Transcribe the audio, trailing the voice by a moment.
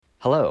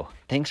Hello,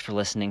 thanks for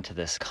listening to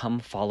this Come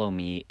Follow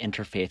Me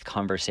Interfaith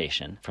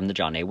conversation from the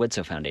John A.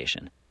 Woodsoe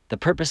Foundation. The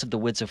purpose of the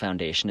Woodsoe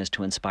Foundation is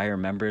to inspire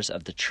members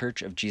of the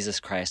Church of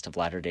Jesus Christ of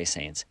Latter-day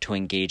Saints to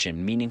engage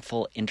in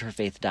meaningful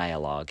interfaith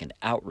dialogue and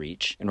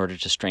outreach in order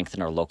to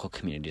strengthen our local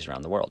communities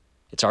around the world.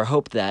 It's our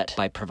hope that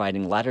by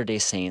providing Latter-day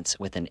Saints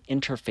with an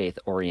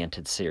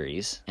interfaith-oriented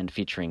series and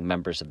featuring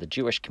members of the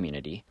Jewish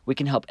community, we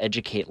can help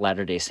educate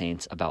Latter-day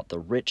Saints about the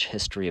rich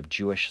history of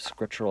Jewish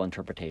scriptural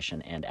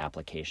interpretation and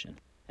application.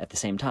 At the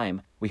same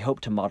time, we hope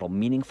to model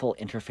meaningful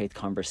interfaith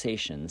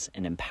conversations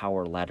and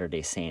empower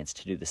Latter-day Saints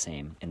to do the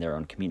same in their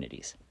own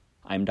communities.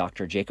 I'm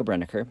Dr. Jacob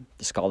Renneker,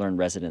 the scholar in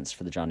residence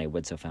for the John A.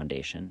 Woodsoe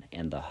Foundation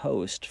and the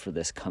host for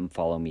this Come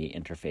Follow Me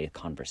Interfaith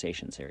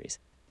conversation series.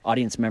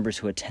 Audience members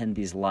who attend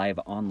these live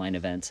online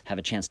events have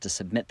a chance to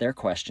submit their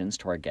questions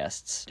to our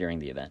guests during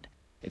the event.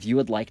 If you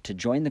would like to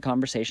join the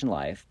conversation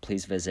live,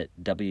 please visit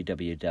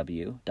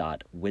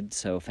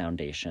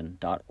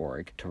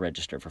www.woodsoefoundation.org to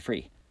register for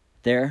free.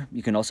 There,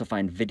 you can also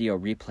find video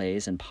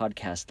replays and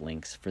podcast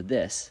links for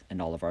this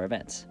and all of our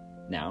events.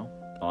 Now,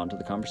 on to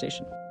the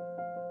conversation.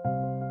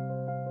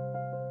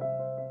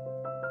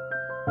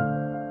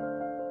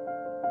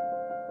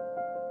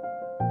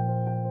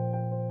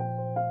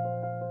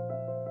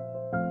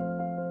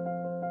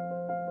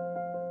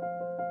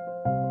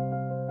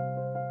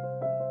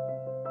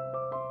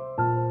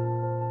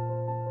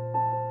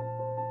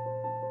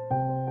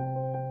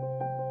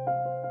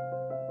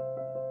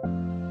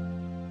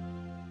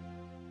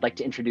 I'd like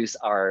to introduce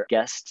our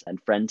guest and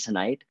friend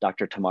tonight,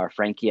 Dr. Tamar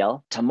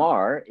Frankiel.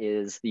 Tamar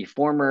is the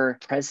former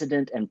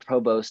president and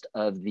provost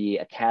of the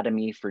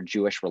Academy for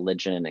Jewish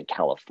Religion in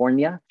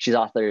California. She's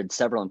authored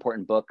several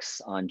important books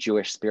on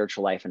Jewish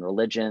spiritual life and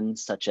religion,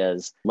 such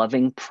as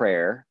Loving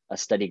Prayer, a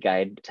study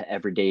guide to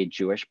everyday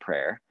Jewish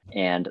prayer,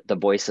 and The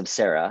Voice of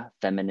Sarah,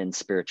 Feminine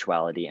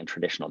Spirituality and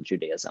Traditional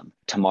Judaism.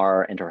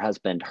 Tamar and her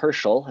husband,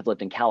 Herschel, have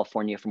lived in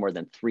California for more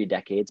than 3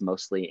 decades,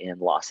 mostly in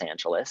Los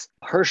Angeles.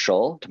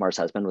 Herschel, Tamar's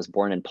husband, was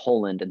born in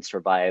Poland and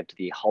survived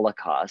the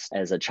Holocaust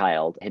as a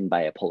child, hidden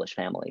by a Polish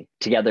family.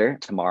 Together,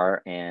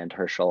 Tamar and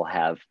Herschel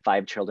have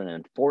 5 children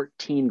and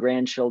 14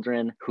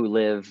 grandchildren who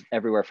live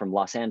everywhere from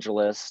Los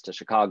Angeles to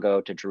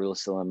Chicago to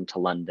Jerusalem to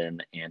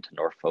London and to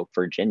Norfolk,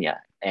 Virginia.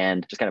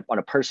 And just kind of on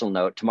a personal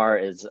note, Tamar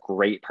is a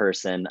great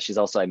person. She's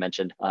also, I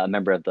mentioned, a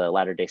member of the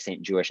Latter-day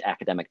Saint Jewish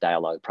Academic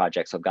Dialogue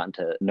Project. So I've gotten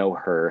to know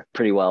her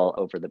pretty well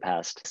over the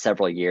past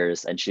several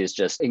years. And she's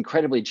just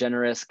incredibly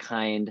generous,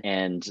 kind,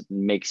 and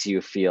makes you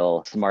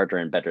feel smarter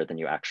and better than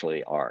you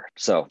actually are.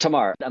 So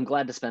Tamar, I'm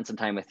glad to spend some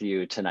time with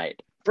you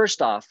tonight.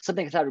 First off,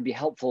 something I thought would be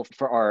helpful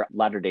for our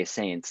Latter-day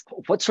Saints.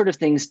 What sort of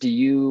things do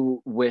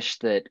you wish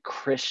that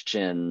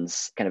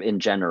Christians, kind of in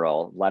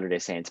general, Latter-day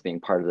Saints being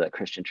part of the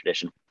Christian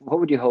tradition,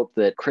 what would you hope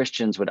that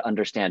Christians would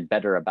understand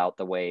better about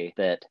the way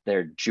that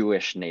their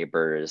Jewish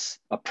neighbors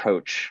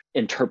approach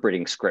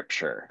interpreting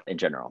scripture in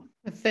general?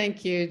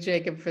 Thank you,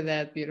 Jacob, for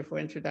that beautiful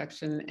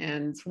introduction.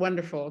 And it's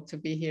wonderful to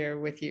be here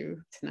with you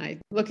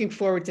tonight. Looking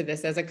forward to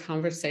this as a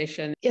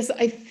conversation. Yes,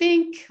 I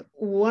think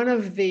one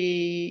of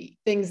the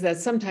things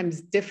that's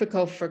sometimes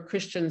difficult for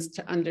Christians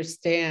to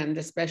understand,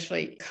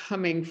 especially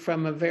coming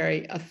from a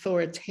very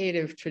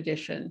authoritative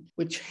tradition,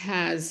 which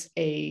has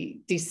a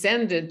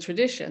descended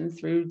tradition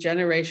through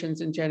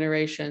generations and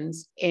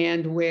generations,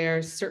 and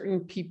where certain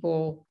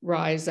people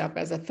rise up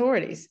as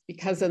authorities.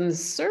 Because on the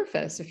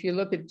surface, if you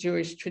look at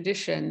Jewish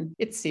tradition,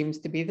 it seems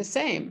to be the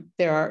same.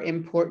 There are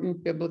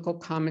important biblical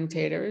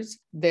commentators.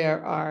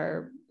 There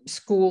are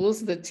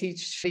schools that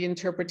teach the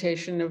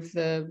interpretation of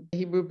the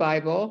Hebrew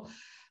Bible.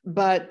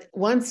 But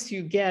once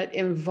you get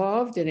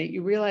involved in it,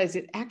 you realize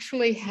it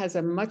actually has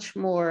a much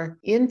more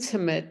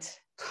intimate,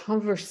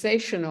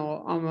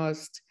 conversational,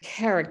 almost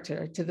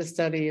character to the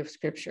study of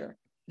Scripture.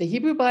 The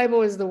Hebrew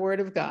Bible is the Word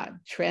of God,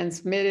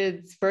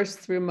 transmitted first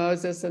through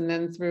Moses and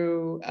then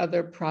through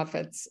other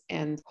prophets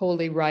and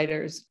holy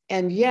writers.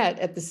 And yet,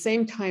 at the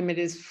same time, it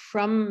is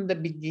from the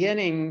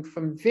beginning,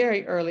 from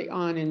very early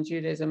on in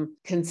Judaism,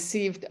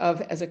 conceived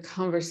of as a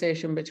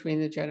conversation between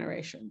the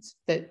generations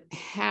that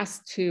has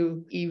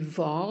to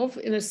evolve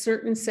in a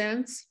certain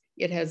sense.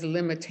 It has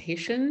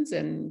limitations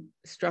and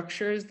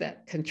structures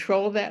that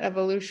control that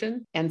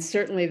evolution, and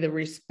certainly the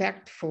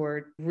respect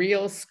for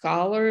real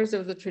scholars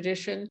of the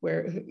tradition,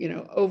 where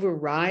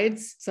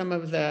overrides some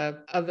of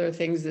the other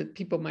things that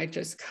people might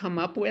just come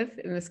up with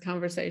in this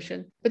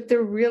conversation. But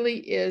there really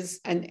is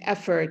an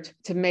effort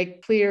to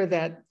make clear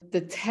that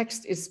the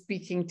text is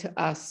speaking to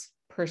us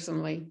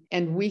personally,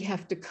 and we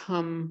have to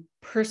come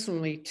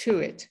personally to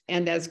it,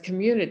 and as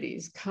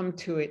communities come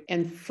to it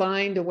and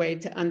find a way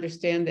to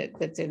understand it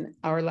that's in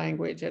our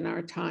language and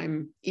our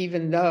time,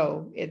 even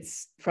though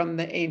it's from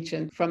the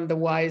ancient, from the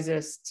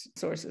wisest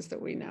sources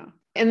that we know.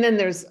 And then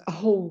there's a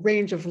whole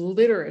range of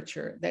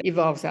literature that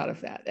evolves out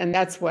of that. And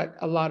that's what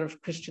a lot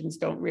of Christians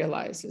don't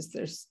realize, is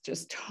there's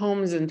just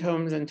tomes and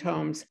tomes and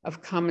tomes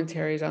of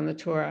commentaries on the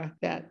Torah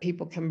that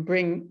people can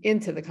bring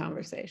into the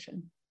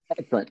conversation.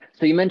 Excellent.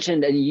 So you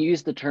mentioned and you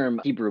used the term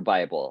Hebrew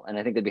Bible, and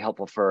I think that'd be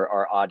helpful for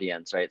our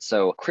audience, right?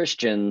 So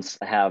Christians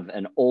have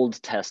an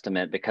Old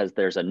Testament because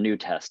there's a New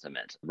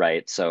Testament,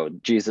 right? So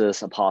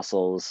Jesus,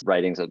 apostles,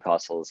 writings of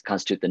apostles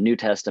constitute the New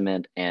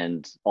Testament,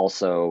 and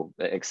also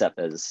accept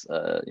as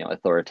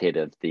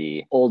authoritative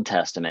the Old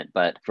Testament.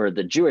 But for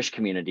the Jewish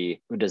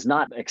community, who does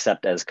not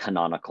accept as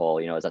canonical,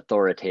 as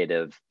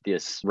authoritative,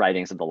 these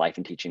writings of the life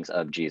and teachings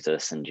of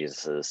Jesus and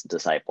Jesus's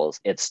disciples,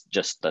 it's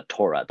just the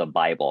Torah, the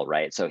Bible,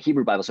 right? So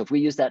Hebrew Bible. So if we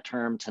use that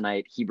term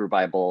tonight, Hebrew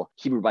Bible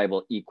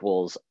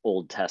equals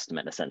Old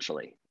Testament,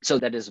 essentially. So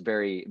that is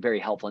very, very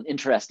helpful and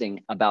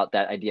interesting about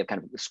that idea of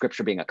kind of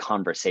scripture being a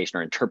conversation,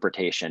 or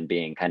interpretation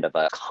being kind of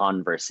a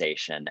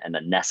conversation, and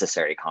a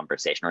necessary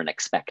conversation, or an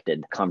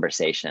expected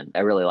conversation. I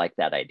really like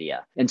that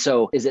idea. And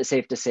so is it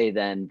safe to say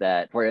then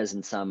that whereas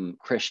in some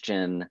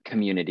Christian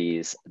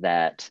communities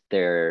that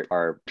there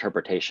are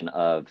interpretation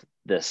of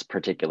this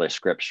particular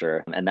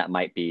scripture, and that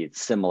might be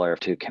similar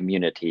to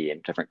community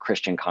in different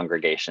Christian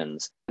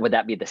congregations, would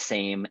that be the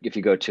same if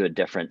you go to a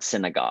different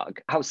synagogue?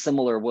 How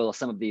similar will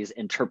some of these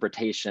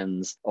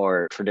interpretations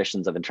or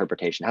traditions of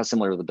interpretation, how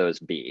similar would those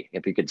be?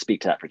 If you could speak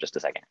to that for just a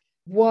second.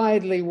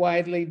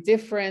 Widely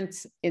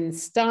different in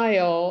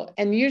style,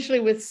 and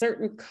usually with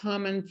certain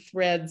common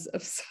threads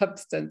of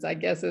substance, I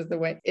guess is the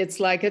way.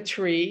 It's like a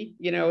tree,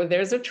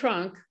 there's a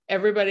trunk.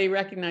 Everybody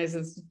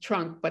recognizes the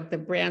trunk, but the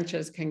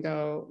branches can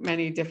go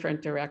many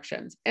different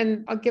directions.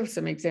 And I'll give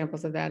some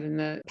examples of that in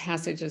the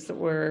passages that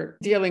we're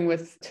dealing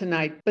with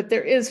tonight. But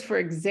there is, for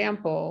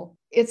example,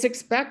 it's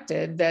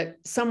expected that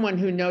someone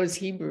who knows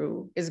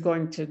Hebrew is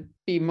going to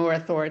be more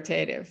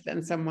authoritative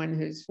than someone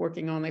who's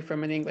working only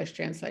from an English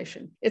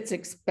translation. It's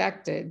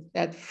expected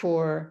that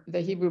for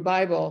the Hebrew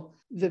Bible,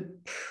 the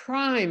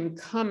prime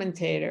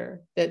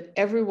commentator that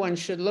everyone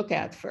should look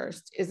at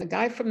first is a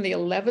guy from the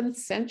 11th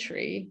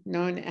century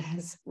known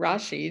as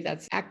Rashi.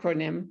 That's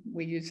acronym.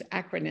 We use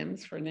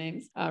acronyms for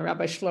names.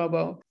 Rabbi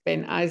Shlomo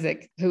ben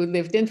Isaac, who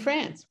lived in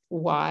France.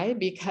 Why?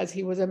 Because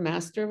he was a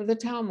master of the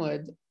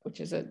Talmud, which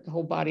is a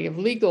whole body of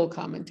legal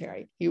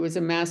commentary. He was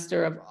a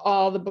master of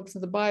all the books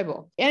of the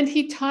Bible. And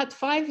he taught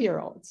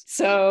 5-year-olds.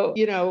 So,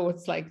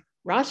 it's like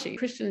Rashi.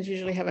 Christians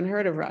usually haven't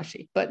heard of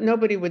Rashi, but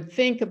nobody would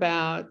think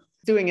about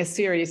doing a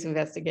serious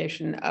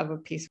investigation of a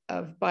piece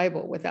of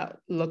Bible without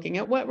looking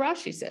at what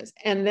Rashi says,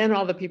 and then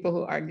all the people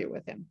who argue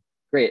with him.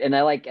 Great. And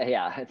I like,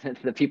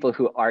 the people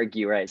who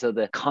argue, right? So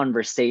the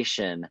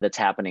conversation that's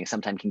happening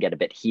sometimes can get a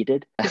bit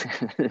heated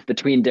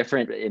between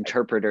different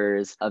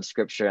interpreters of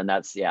scripture. And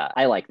that's,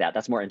 I like that.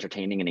 That's more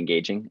entertaining and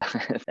engaging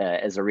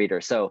as a reader.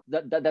 So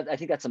that I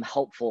think that's some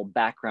helpful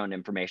background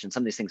information.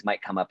 Some of these things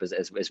might come up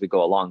as we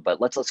go along,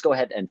 but let's go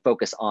ahead and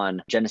focus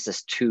on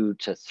Genesis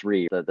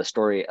 2-3, the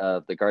story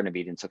of the Garden of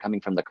Eden. So coming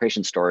from the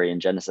creation story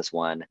in Genesis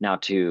 1, now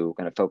to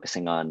kind of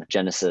focusing on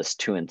Genesis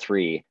 2 and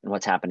 3 and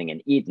what's happening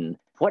in Eden.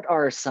 What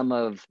are some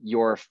of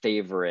your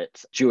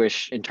favorite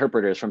Jewish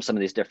interpreters from some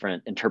of these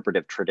different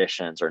interpretive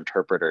traditions or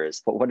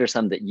interpreters? What are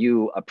some that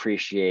you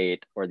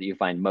appreciate or that you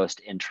find most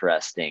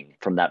interesting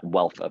from that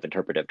wealth of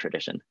interpretive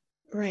tradition?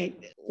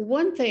 Right.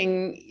 One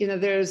thing,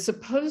 there's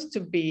supposed to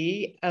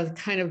be a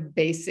kind of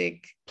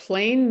basic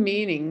plain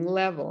meaning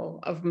level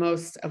of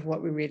most of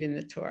what we read in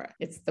the Torah.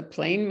 It's the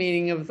plain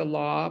meaning of the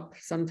law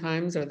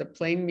sometimes, or the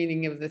plain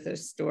meaning of the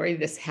story,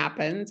 this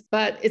happened.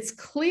 But it's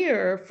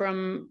clear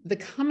from the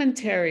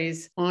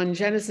commentaries on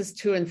Genesis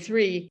 2 and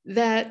 3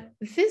 that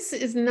this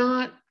is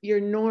not your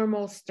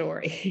normal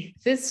story.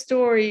 This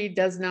story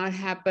does not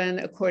happen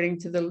according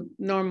to the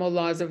normal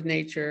laws of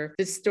nature.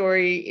 This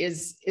story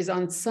is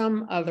on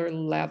some other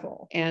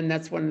level. And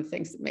that's one of the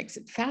things that makes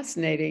it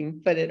fascinating,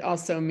 but it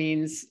also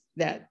means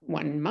that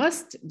one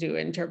must do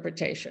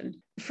interpretation.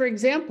 For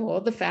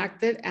example, the fact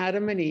that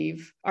Adam and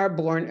Eve are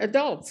born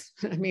adults.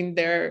 I mean,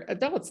 they're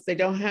adults. They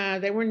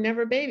were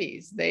never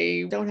babies.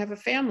 They don't have a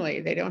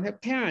family. They don't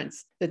have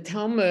parents. The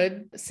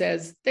Talmud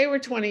says they were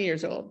 20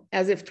 years old,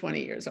 as if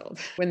 20 years old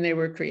when they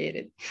were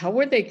created. How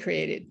were they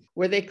created?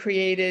 Were they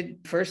created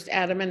first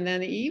Adam and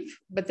then Eve?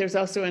 But there's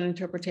also an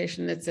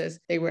interpretation that says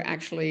they were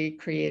actually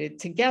created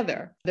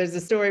together. There's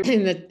a story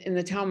in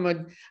the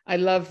Talmud I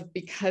love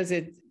because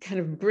it kind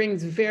of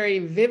brings very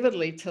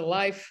vividly to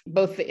life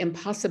both the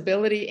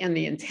impossibility and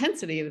the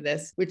intensity of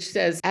this, which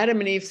says Adam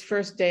and Eve's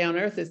first day on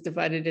earth is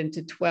divided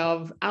into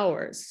 12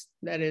 hours.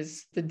 That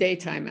is the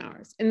daytime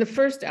hours. In the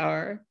first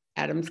hour,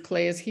 Adam's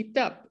clay is heaped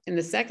up. In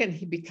the second,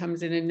 he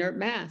becomes an inert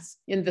mass.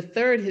 In the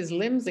third, his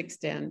limbs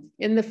extend.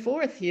 In the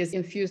fourth, he is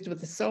infused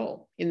with the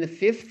soul. In the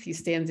fifth, he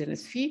stands in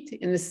his feet.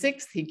 In the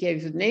sixth, he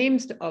gives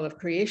names to all of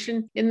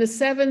creation. In the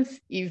seventh,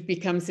 Eve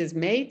becomes his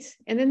mate.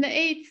 And in the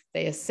eighth,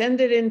 they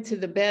ascended into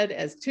the bed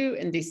as two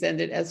and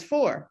descended as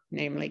four,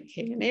 namely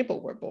Cain and Abel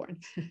were born.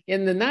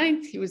 In the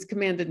ninth, he was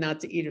commanded not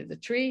to eat of the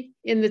tree.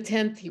 In the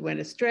 10th, he went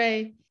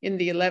astray. In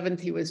the 11th,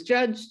 he was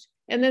judged.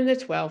 And then the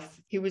 12th,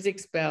 he was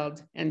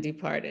expelled and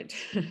departed.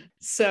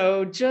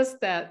 So just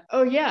that,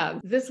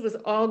 this was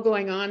all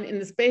going on in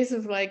the space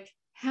of like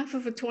half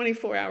of a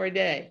 24-hour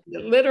day,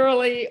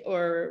 literally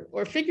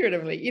or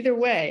figuratively. Either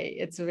way,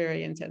 it's a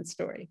very intense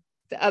story.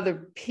 The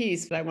other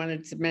piece that I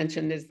wanted to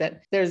mention is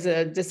that there's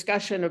a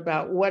discussion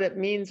about what it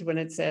means when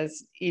it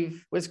says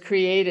Eve was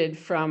created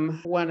from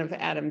one of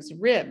Adam's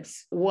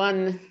ribs.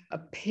 One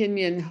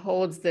opinion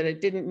holds that it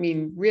didn't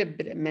mean rib,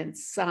 but it meant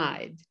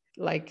side,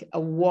 like a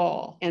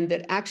wall, and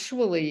that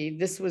actually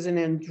this was an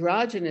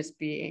androgynous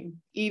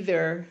being,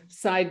 either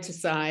side to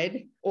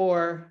side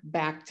or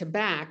back to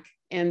back,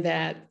 and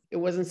that it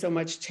wasn't so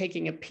much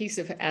taking a piece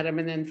of Adam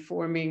and then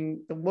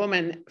forming the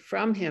woman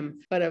from him,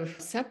 but of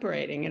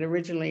separating an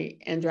originally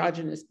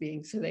androgynous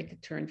being so they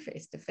could turn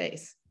face to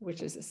face,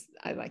 which is,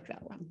 I like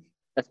that one.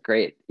 That's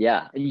great.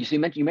 Yeah. You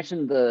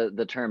mentioned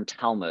the term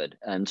Talmud.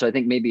 And so I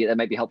think maybe that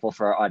might be helpful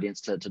for our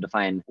audience to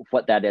define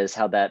what that is,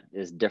 how that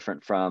is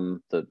different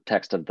from the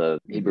text of the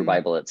Hebrew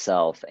Bible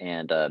itself,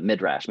 and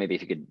Midrash. Maybe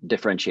if you could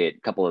differentiate a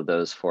couple of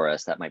those for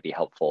us, that might be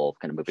helpful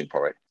kind of moving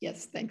forward.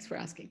 Yes, thanks for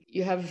asking.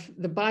 You have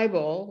the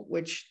Bible,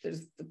 which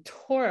there's the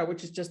Torah,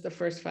 which is just the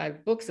first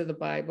 5 books of the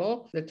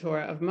Bible, the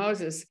Torah of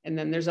Moses. And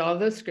then there's all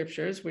the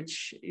scriptures,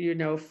 which you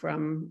know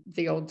from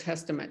the Old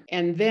Testament.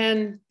 And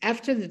then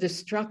after the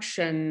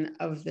destruction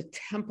of the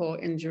temple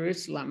in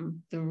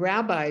Jerusalem, the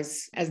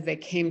rabbis, as they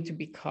came to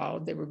be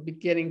called, they were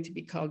beginning to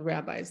be called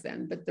rabbis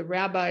then, but the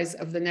rabbis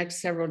of the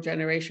next several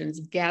generations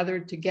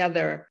gathered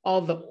together all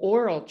the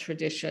oral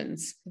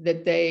traditions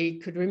that they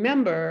could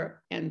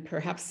remember, and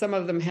perhaps some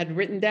of them had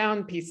written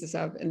down pieces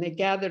of, and they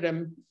gathered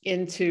them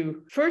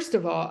into, first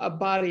of all, a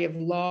body of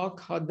law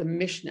called the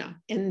Mishnah,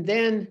 and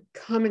then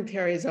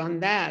commentaries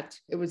on that.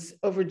 It was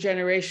over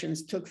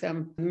generations, took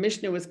them. The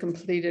Mishnah was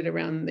completed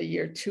around the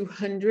year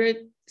 200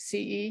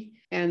 CE.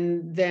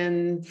 And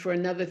then for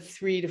another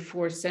 3 to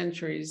 4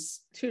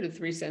 centuries, 2 to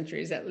 3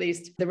 centuries at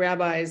least, the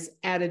rabbis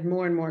added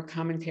more and more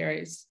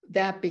commentaries.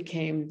 That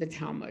became the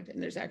Talmud.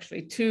 And there's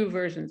actually 2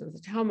 versions of the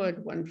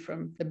Talmud, one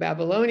from the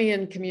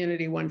Babylonian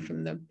community, one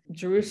from the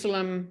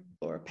Jerusalem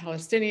or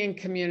Palestinian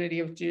community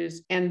of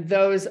Jews. And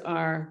those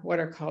are what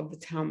are called the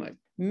Talmud.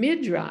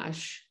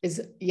 Midrash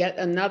is yet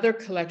another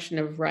collection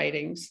of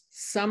writings.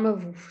 Some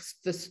of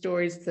the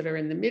stories that are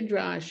in the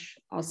Midrash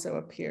also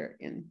appear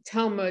in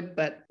Talmud,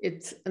 but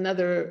it's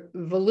another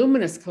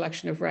voluminous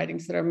collection of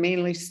writings that are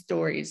mainly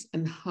stories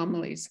and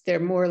homilies.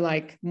 They're more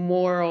like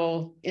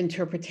moral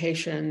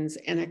interpretations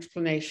and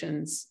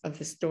explanations of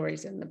the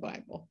stories in the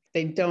Bible.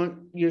 They don't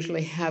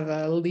usually have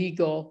a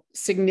legal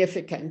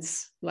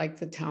significance like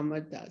the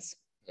Talmud does.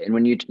 And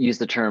when you use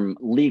the term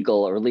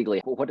legal or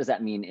legally, what does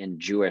that mean in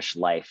Jewish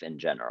life in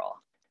general?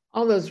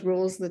 All those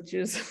rules that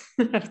Jews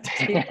have to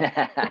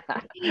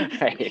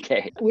keep, right,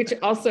 okay. Which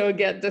also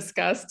get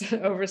discussed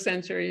over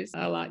centuries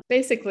a lot.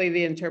 Basically,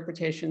 the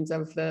interpretations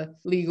of the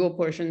legal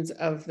portions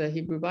of the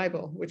Hebrew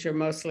Bible, which are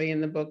mostly in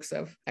the books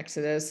of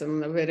Exodus and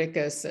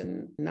Leviticus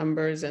and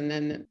Numbers, and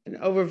then an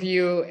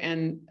overview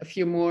and a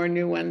few more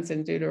new ones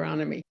in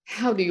Deuteronomy.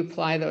 How do you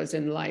apply those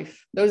in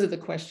life? Those are the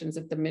questions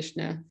that the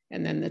Mishnah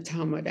and then the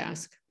Talmud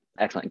ask.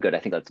 Excellent. Good. I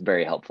think that's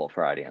very helpful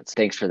for our audience.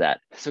 Thanks for that.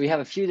 So we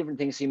have a few different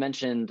things. You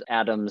mentioned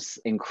Adam's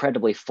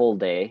incredibly full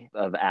day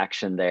of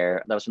action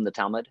there. That was from the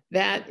Talmud?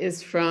 That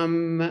is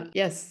from,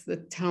 yes, the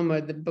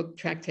Talmud, the book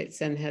Tractate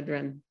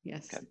Sanhedrin.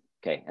 Yes.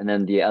 Okay. And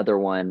then the other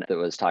one that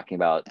was talking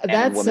about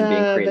man and woman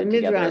being created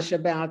together. The Midrash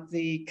about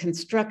the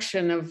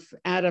construction of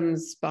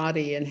Adam's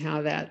body and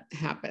how that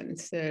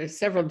happened. There are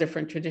several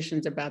different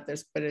traditions about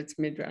this, but it's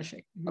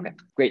Midrashic. Okay,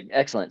 great.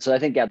 Excellent. So I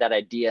think that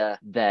idea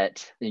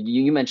that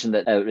you mentioned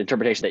that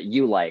interpretation that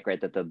you like, right?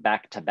 That the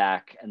back to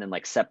back and then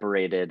like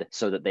separated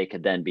so that they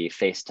could then be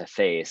face to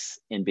face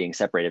in being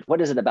separated. What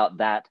is it about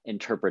that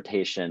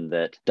interpretation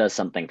that does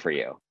something for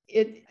you?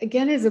 It,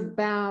 again, is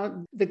about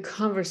the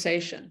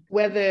conversation.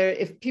 Whether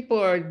if people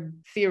are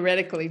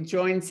theoretically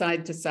joined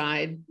side to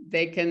side,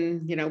 they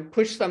can,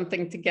 push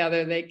something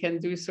together. They can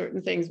do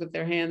certain things with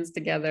their hands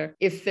together.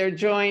 If they're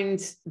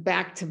joined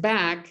back to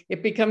back,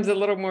 it becomes a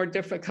little more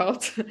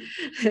difficult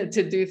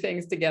to do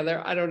things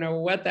together. I don't know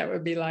what that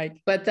would be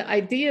like. But the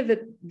idea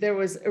that there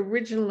was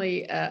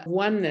originally a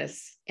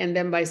oneness, and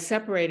then by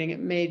separating, it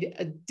made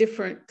a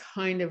different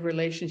kind of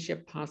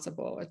relationship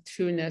possible, a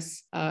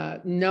two-ness,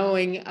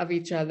 knowing of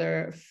each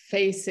other,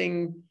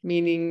 facing,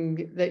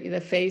 meaning that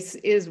the face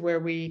is where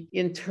we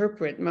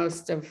interpret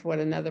most of what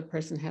another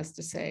person has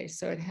to say.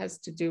 So it has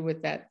to do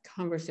with that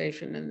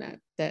conversation and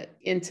that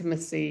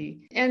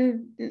intimacy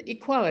and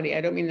equality.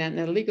 I don't mean that in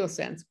a legal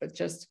sense, but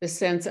just the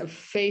sense of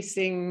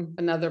facing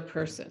another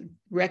person,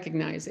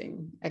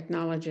 recognizing,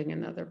 acknowledging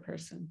another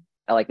person.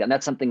 I like that. And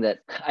that's something that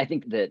I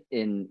think that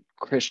in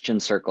Christian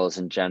circles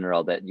in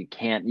general, that you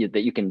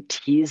can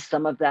tease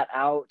some of that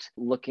out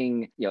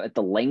looking, at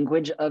the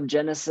language of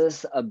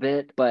Genesis a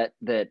bit, but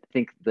that I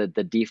think the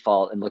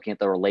default in looking at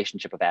the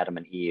relationship of Adam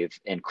and Eve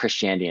in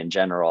Christianity in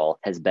general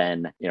has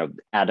been,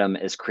 Adam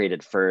is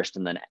created first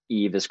and then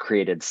Eve is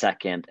created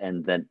second,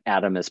 and then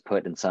Adam is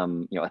put in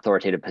some,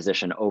 authoritative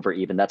position over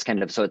Eve. And that's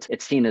kind of, so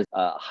it's seen as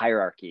a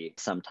hierarchy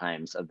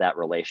sometimes of that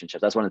relationship.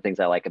 That's one of the things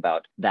I like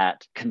about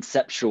that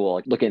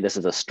conceptual, looking at this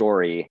as a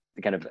story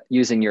kind of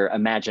using your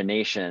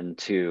imagination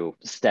to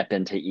step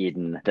into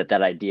Eden,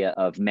 that idea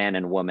of man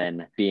and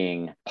woman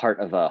being part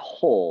of a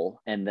whole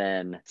and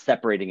then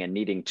separating and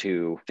needing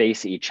to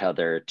face each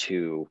other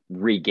to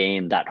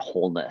regain that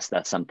wholeness.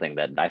 That's something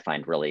that I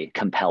find really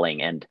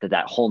compelling, and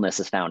that wholeness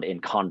is found in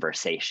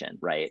conversation,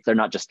 right? They're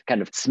not just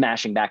kind of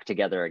smashing back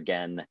together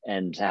again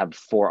and have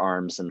 4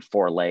 arms and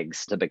 4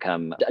 legs to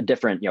become a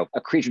different,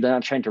 a creature. They're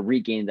not trying to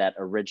regain that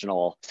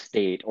original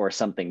state or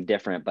something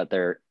different, but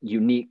they're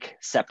unique,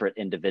 separate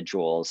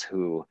individuals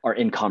who are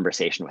in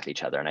conversation with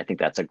each other. And I think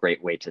that's a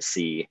great way to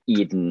see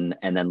Eden.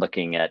 And then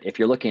if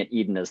you're looking at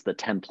Eden as the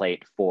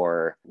template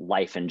for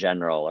life in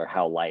general, or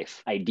how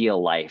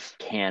ideal life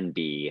can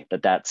be,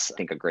 that's, I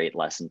think, a great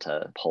lesson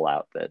to pull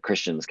out that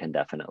Christians can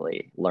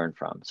definitely learn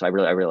from. So I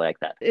really like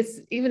that. It's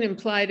even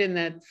implied in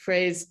that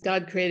phrase,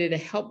 God created a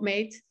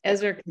helpmate.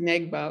 Ezer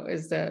Kenegbo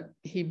is the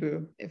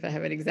Hebrew, if I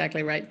have it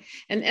exactly right.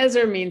 And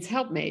Ezer means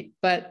helpmate,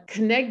 but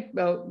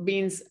Kenegbo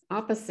means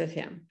opposite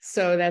him.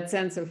 So that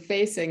sense of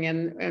facing,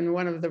 and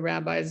one of the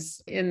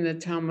rabbis in the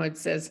Talmud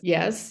says,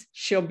 yes,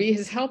 she'll be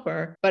his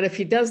helper, but if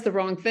he does the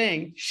wrong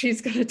thing,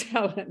 she's going to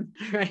tell him,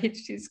 right?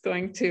 She's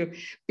going to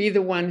be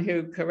the one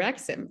who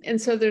corrects him. And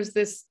so there's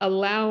this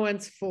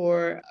allowance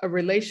for a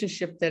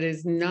relationship that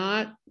is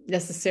not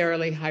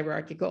necessarily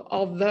hierarchical,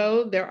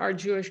 although there are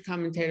Jewish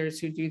commentators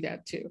who do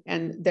that too.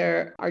 And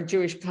there are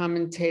Jewish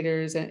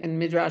commentators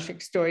and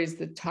midrashic stories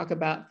that talk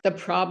about the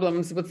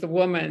problems with the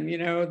woman,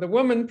 the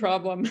woman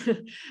problem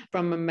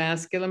from a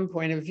masculine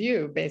point of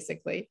view,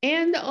 basically.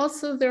 And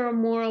also there are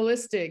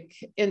moralistic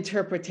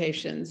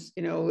interpretations,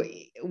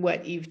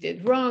 what Eve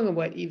did wrong and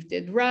what Eve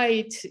did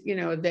right,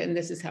 then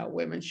this is how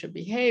women should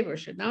behave or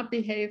should not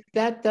behave.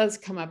 That does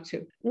come up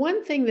too.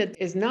 One thing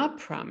that is not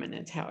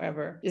prominent,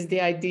 however, is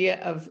the idea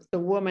of the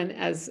woman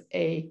as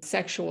a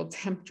sexual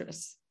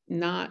temptress.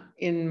 Not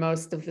in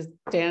most of the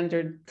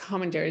standard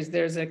commentaries.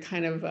 There's a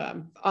kind of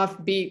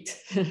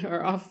offbeat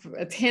or off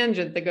a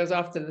tangent that goes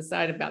off to the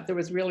side about there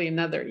was really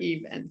another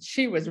Eve and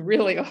she was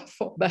really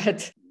awful.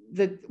 But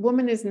the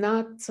woman is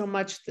not so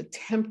much the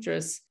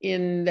temptress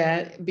in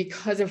that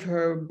because of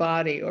her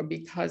body or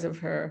because of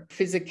her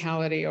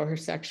physicality or her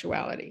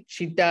sexuality.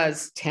 She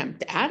does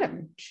tempt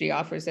Adam. She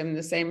offers him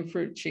the same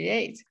fruit she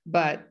ate,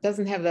 but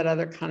doesn't have that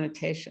other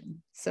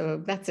connotation.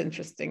 So that's an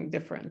interesting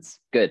difference.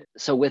 Good.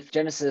 So with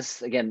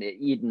Genesis, again,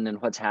 Eden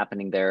and what's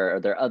happening there, are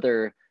there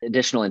other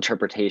additional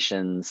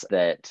interpretations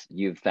that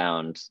you've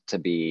found to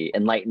be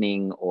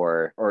enlightening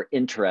or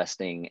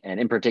interesting,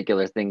 and in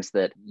particular things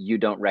that you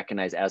don't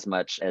recognize as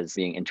much as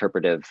being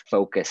interpretive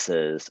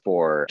focuses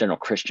for general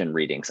Christian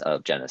readings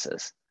of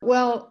Genesis?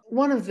 Well,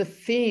 one of the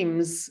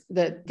themes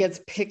that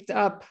gets picked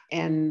up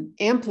and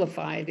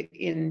amplified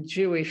in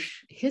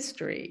Jewish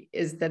history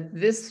is that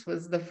this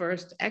was the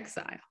first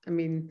exile. I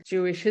mean,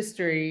 Jewish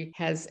history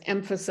has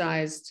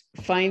emphasized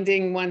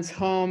finding one's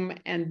home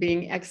and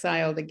being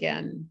exiled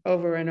again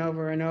over and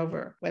over and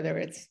over, whether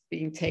it's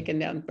being taken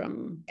down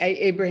from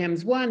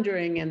Abraham's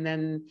wandering and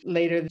then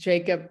later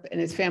Jacob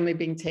and his family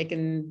being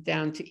taken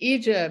down to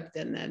Egypt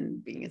and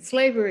then being in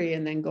slavery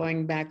and then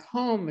going back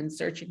home and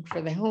searching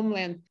for the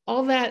homeland,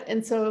 all that.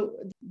 And so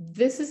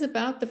this is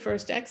about the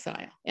first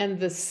exile. And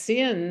the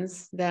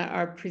sins that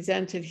are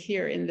presented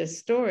here in this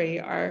story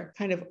are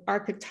kind of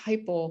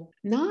archetypal,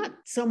 not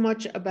so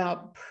much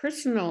about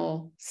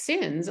personal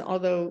sins,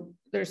 although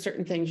there are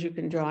certain things you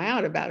can draw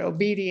out about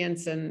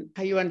obedience and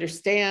how you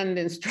understand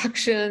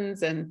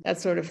instructions and that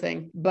sort of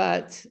thing.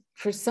 But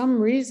for some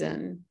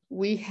reason,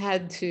 we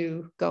had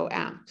to go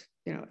out.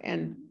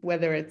 And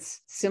whether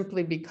it's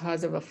simply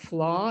because of a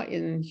flaw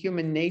in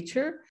human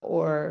nature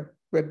or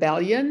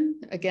rebellion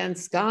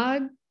against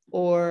God,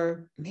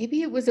 or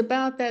maybe it was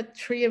about that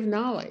tree of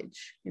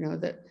knowledge,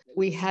 that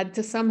we had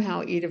to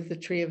somehow eat of the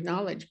tree of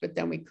knowledge, but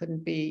then we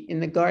couldn't be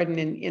in the garden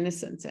in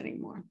innocence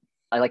anymore.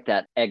 I like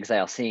that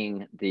exile,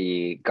 seeing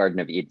the Garden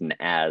of Eden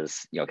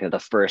as, kind of the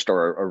first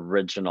or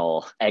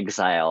original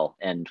exile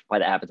and why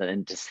that happens,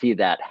 and to see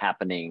that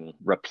happening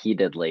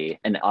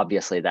repeatedly. And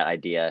obviously that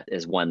idea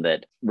is one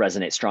that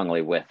resonates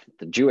strongly with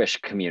the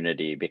Jewish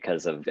community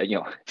because of, a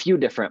few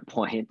different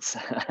points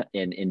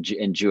in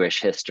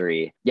Jewish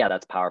history. Yeah,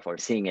 that's powerful.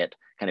 Seeing it,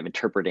 kind of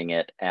interpreting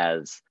it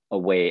as a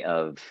way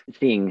of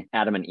seeing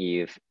Adam and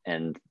Eve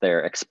and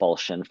their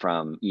expulsion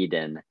from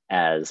Eden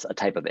as a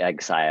type of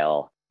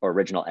exile or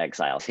original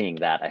exile. Seeing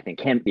that, I think,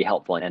 can be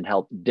helpful and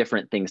help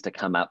different things to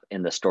come up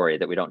in the story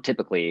that we don't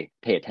typically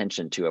pay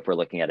attention to if we're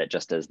looking at it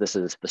just as this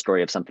is the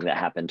story of something that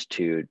happened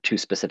to two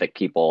specific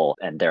people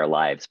and their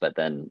lives, but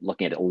then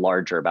looking at it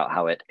larger about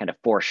how it kind of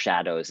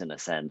foreshadows, in a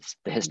sense,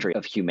 the history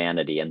of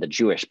humanity and the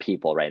Jewish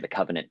people, right? The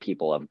covenant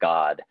people of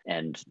God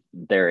and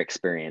their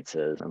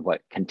experiences and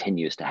what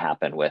continues to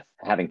happen with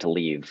having to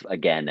leave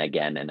again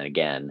and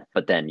again,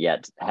 but then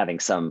yet having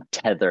some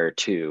tether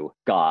to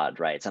God,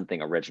 right?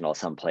 Something original,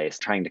 someplace,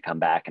 trying to come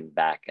back and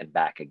back and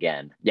back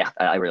again. Yeah,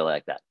 I really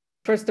like that.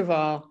 First of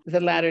all,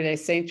 the Latter-day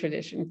Saint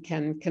tradition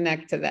can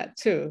connect to that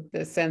too,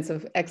 the sense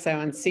of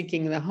exile and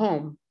seeking the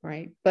home,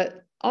 right?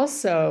 But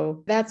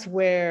also that's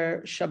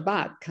where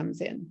Shabbat comes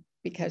in.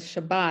 because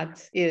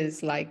Shabbat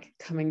is like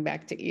coming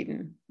back to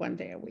Eden one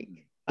day a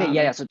week.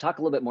 Yeah. So talk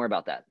a little bit more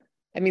about that.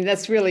 I mean,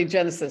 that's really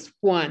Genesis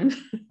 1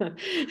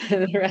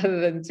 rather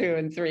than 2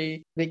 and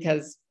 3,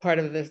 because part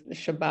of the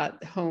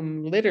Shabbat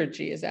home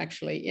liturgy is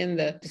actually in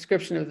the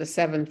description of the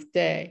seventh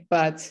day,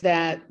 but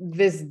that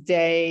this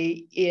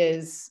day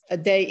is a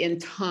day in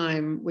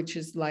time, which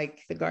is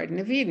like the Garden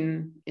of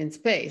Eden in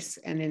space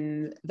and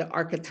in the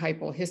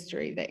archetypal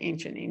history, the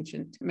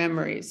ancient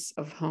memories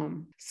of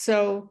home.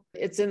 So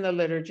it's in the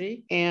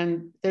liturgy.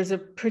 And there's a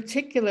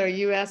particular,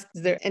 you asked,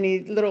 is there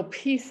any little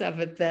piece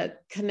of it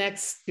that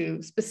connects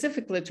to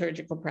specific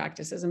liturgical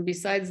practices? And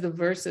besides the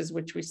verses,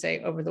 which we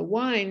say over the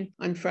wine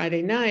on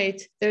Friday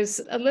night,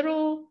 there's a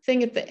little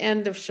thing at the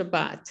end of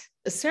Shabbat.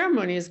 The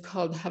ceremony is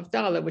called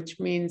Havdalah, which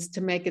means to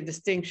make a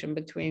distinction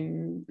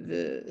between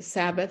the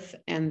Sabbath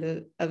and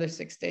the other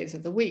 6 days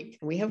of the week.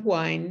 We have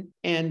wine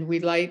and we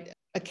light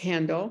a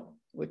candle,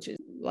 which is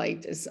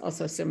light is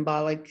also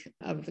symbolic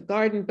of the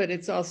garden, but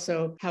it's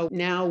also how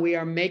now we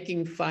are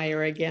making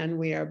fire again.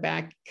 We are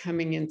back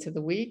coming into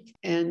the week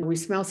and we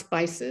smell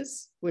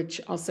spices, which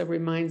also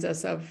reminds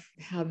us of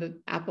how the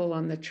apple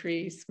on the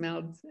tree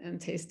smelled and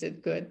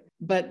tasted good.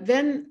 But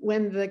then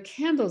when the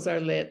candles are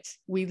lit,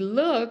 we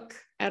look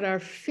at our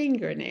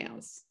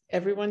fingernails.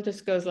 Everyone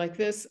just goes like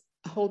this,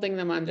 holding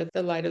them under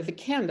the light of the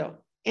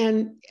candle.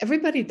 And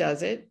everybody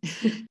does it.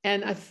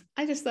 And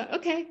I just thought,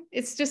 okay,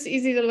 it's just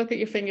easy to look at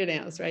your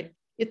fingernails, right?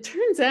 It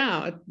turns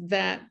out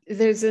that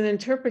there's an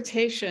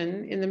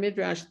interpretation in the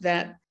Midrash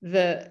that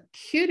the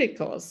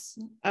cuticles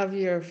of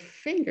your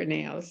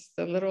fingernails,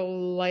 the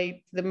little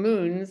light, the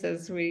moons,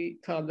 as we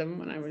called them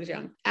when I was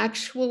young,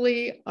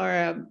 actually are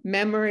a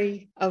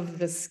memory of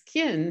the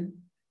skin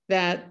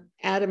that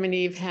Adam and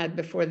Eve had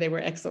before they were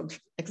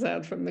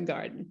exiled from the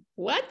garden.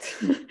 What?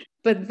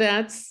 But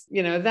that's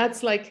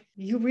like,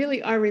 you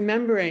really are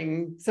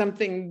remembering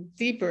something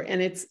deeper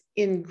and it's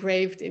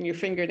engraved in your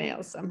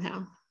fingernails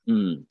somehow.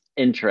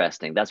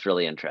 Interesting. That's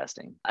really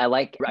interesting. I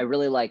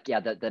really like,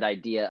 that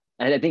idea.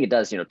 And I think it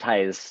does,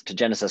 ties to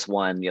Genesis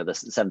 1, the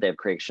seventh day of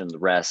creation, the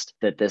rest,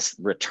 that this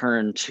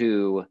return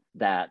to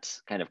that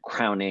kind of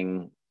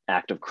crowning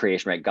act of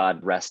creation, right? God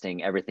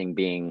resting, everything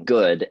being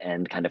good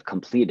and kind of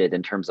completed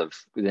in terms of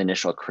the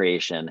initial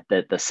creation,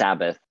 that the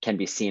Sabbath can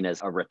be seen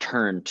as a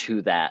return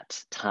to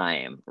that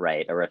time,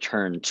 right? A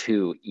return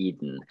to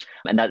Eden.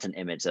 And that's an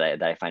image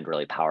that I find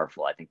really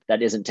powerful. I think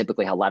that isn't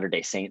typically how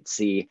Latter-day Saints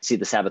see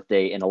the Sabbath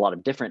day in a lot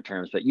of different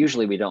terms, but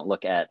usually we don't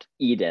look at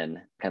Eden,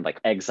 kind of like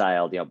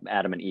exiled,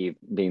 Adam and Eve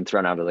being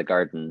thrown out of the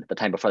garden. The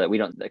time before that, we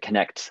don't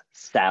connect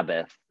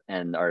Sabbath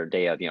and our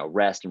day of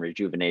rest and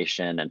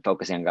rejuvenation and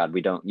focusing on God.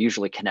 We don't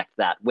usually connect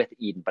that with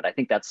Eden, but I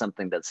think that's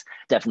something that's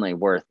definitely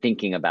worth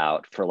thinking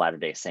about for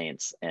Latter-day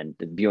Saints and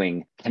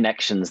viewing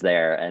connections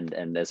there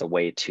and as a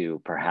way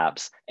to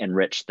perhaps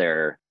enrich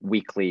their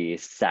weekly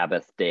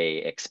Sabbath day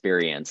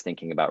experience,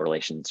 thinking about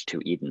relations to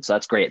Eden. So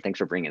that's great. Thanks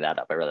for bringing that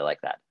up. I really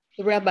like that.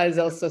 The rabbis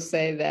also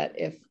say that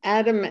if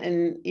Adam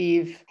and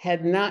Eve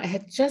had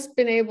just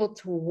been able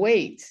to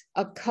wait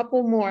a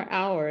couple more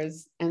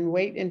hours and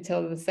wait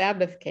until the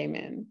Sabbath came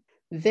in,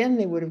 then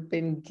they would have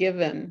been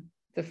given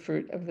the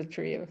fruit of the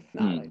tree of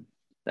knowledge.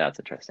 That's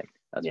interesting.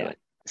 That's really.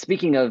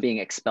 Speaking of being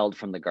expelled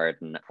from the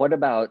garden, what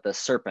about the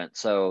serpent?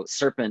 So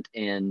serpent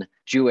in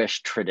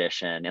Jewish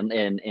tradition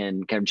and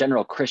in kind of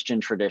general Christian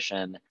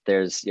tradition,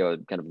 there's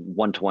kind of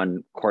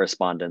one-to-one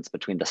correspondence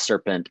between the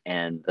serpent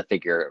and the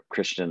figure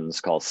Christians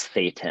call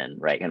Satan,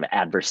 right? Kind of an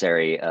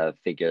adversary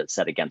figure that's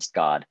set against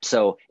God.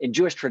 So in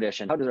Jewish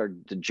tradition, how does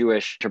the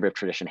Jewish interpretive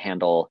tradition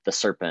handle the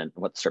serpent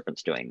and what the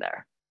serpent's doing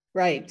there?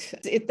 Right.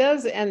 It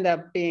does end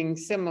up being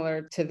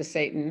similar to the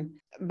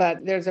Satan,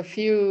 but there's a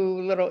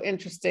few little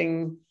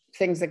interesting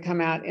things that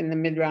come out in the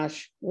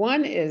Midrash.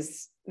 One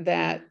is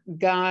that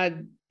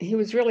God, he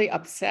was really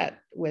upset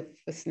with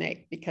the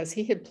snake because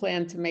he had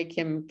planned to make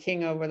him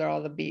king over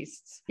all the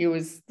beasts. He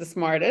was the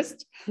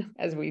smartest,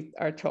 as we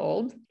are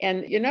told.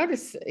 And you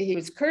notice he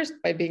was cursed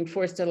by being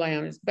forced to lie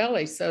on his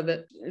belly, so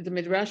that the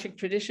Midrashic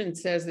tradition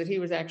says that he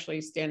was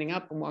actually standing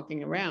up and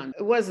walking around.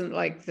 It wasn't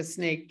like the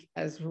snake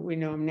as we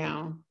know him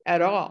now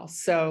at all.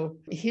 So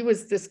he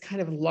was this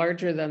kind of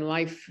larger than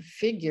life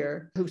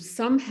figure who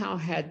somehow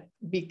had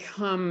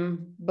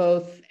become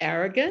both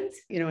arrogant,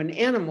 an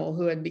animal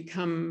who had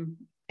become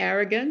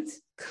arrogant,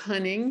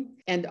 cunning,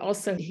 and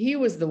also he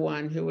was the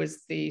one who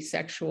was the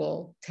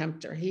sexual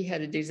tempter. He had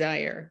a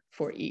desire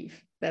for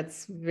Eve.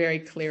 That's very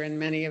clear in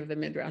many of the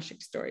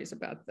Midrashic stories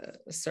about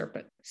the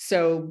serpent.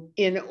 So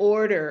in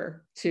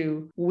order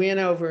to win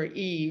over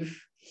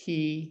Eve,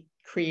 he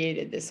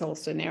created this whole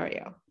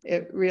scenario.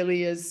 It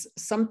really is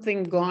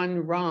something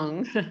gone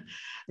wrong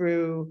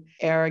through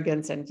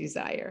arrogance and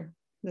desire.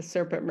 The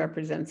serpent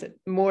represents it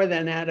more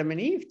than Adam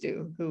and Eve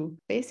do, who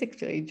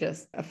basically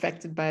just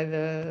affected by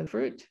the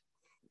fruit.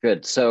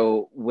 Good.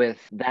 So with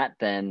that,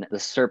 then the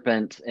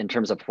serpent, in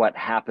terms of what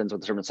happens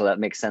with the serpent, so that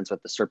makes sense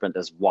with the serpent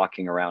is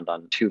walking around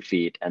on 2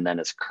 feet and then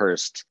is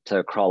cursed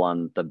to crawl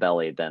on the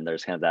belly. Then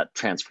there's kind of that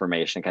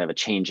transformation, kind of a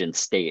change in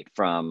state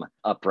from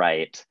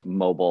upright,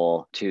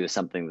 mobile to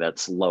something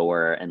that's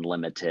lower and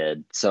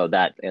limited. So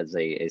that is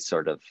a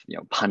sort of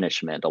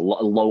punishment, a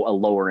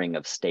lowering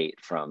of state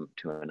from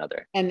to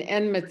another. And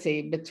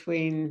enmity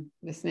between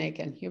the snake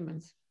and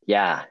humans.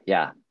 Yeah,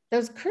 yeah.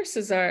 Those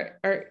curses are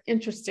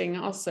interesting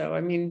also.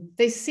 I mean,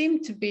 they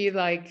seem to be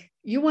like,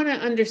 you want to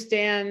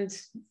understand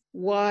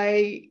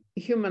why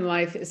human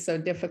life is so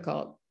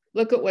difficult.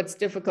 Look at what's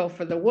difficult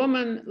for the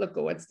woman. Look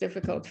at what's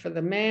difficult for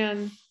the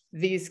man.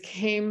 These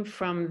came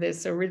from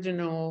this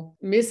original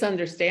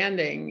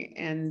misunderstanding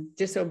and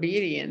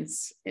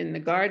disobedience in the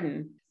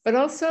garden, but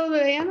also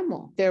the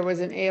animal. There was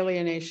an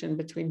alienation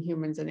between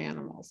humans and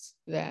animals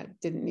that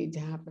didn't need to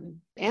happen.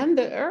 And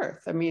the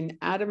earth. I mean,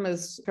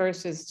 Adam's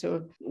curse is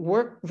to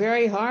work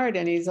very hard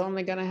and he's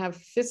only going to have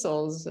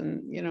thistles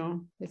and,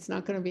 it's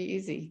not going to be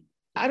easy.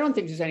 I don't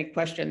think there's any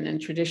question in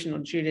traditional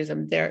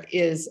Judaism, there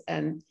is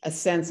a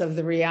sense of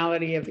the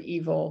reality of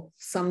evil,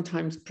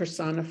 sometimes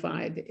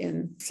personified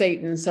in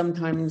Satan,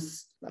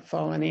 sometimes a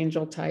fallen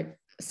angel type,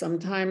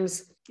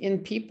 sometimes in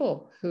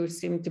people who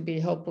seem to be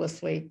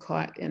hopelessly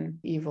caught in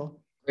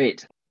evil.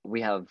 Great.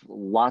 We have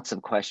lots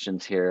of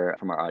questions here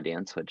from our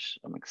audience, which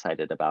I'm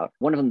excited about.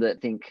 One of them that I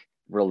think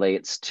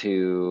relates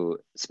to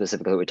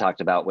specifically what we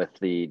talked about with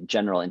the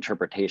general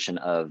interpretation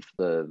of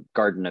the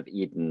Garden of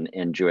Eden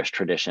in Jewish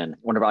tradition.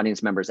 One of our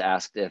audience members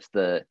asked if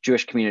the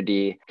Jewish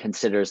community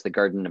considers the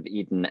Garden of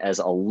Eden as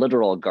a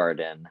literal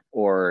garden,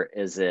 or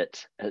is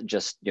it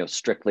just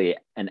strictly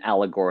an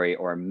allegory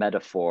or a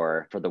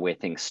metaphor for the way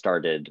things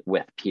started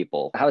with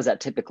people? How is that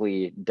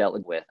typically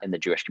dealt with in the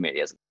Jewish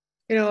community?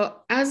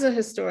 As a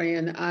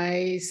historian,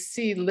 I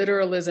see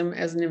literalism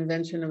as an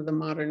invention of the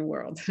modern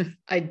world.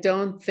 I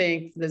don't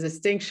think the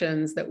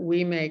distinctions that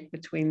we make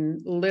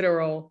between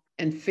literal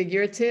and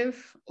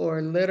figurative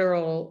or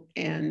literal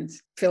and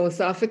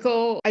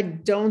philosophical, I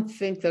don't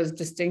think those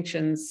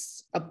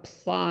distinctions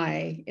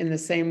apply in the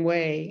same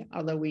way,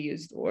 although we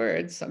use the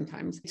words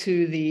sometimes,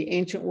 to the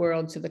ancient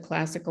world, to the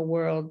classical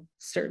world,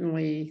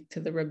 certainly to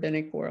the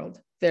rabbinic world.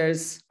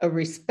 There's a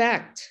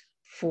respect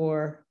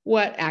for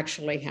what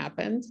actually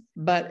happened.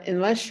 But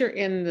unless you're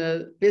in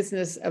the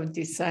business of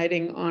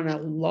deciding on a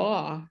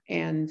law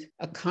and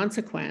a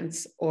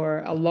consequence,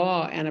 or a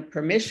law and a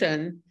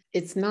permission,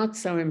 it's not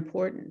so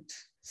important.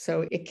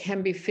 So it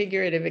can be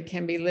figurative, it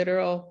can be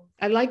literal.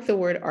 I like the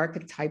word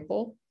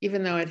archetypal,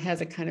 even though it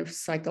has a kind of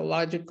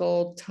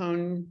psychological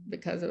tone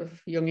because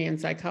of Jungian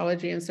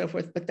psychology and so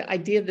forth. But the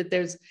idea that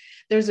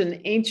there's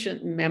an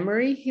ancient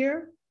memory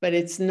here, but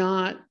it's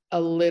not a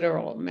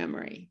literal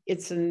memory.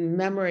 It's a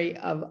memory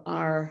of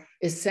our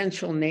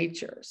essential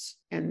natures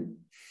and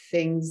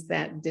things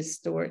that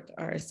distort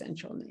our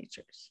essential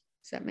natures.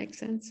 Does that make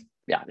sense?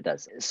 Yeah, it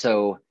does.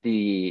 So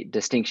the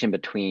distinction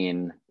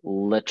between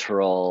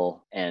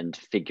literal and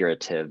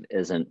figurative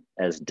isn't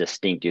as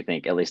distinct, you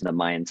think, at least in the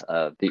minds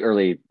of the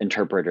early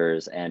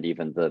interpreters and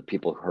even the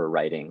people who are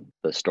writing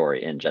the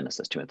story in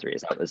Genesis 2 and 3.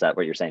 Is that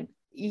what you're saying?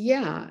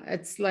 Yeah,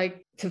 it's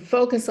like to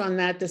focus on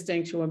that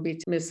distinction would be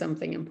to miss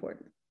something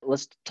important.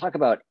 Let's talk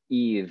about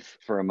Eve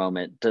for a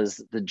moment. How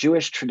does the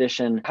Jewish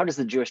tradition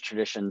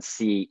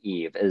see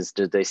Eve?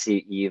 Do they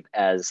see Eve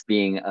as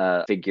being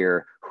a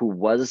figure who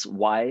was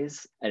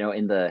wise? I know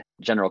in the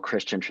general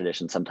Christian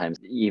tradition, sometimes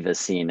Eve is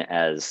seen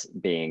as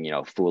being,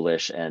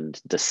 foolish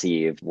and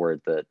deceived,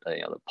 word that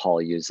that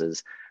Paul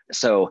uses.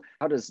 So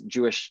how does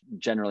Jewish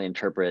generally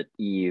interpret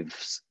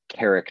Eve's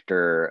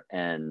character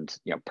and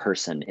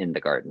person in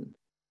the garden?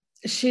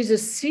 She's a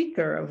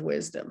seeker of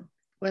wisdom.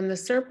 When the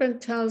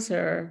serpent tells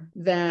her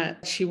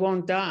that she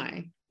won't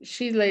die,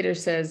 she later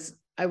says,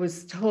 I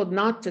was told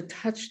not to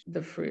touch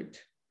the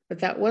fruit, but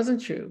that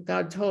wasn't true.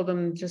 God told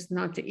them just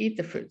not to eat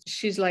the fruit.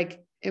 She's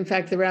like, in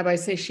fact, the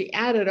rabbis say she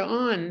added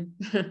on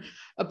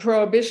a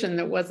prohibition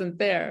that wasn't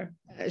there.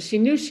 She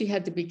knew she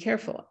had to be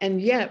careful.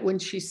 And yet when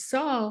she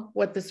saw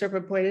what the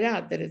serpent pointed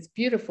out, that it's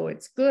beautiful,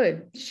 it's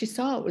good, she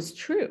saw it was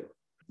true.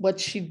 What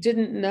she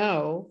didn't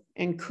know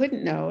and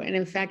couldn't know, and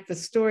in fact, the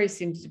story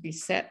seems to be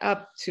set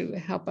up to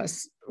help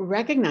us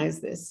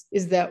recognize this,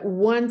 is that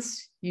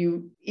once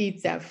you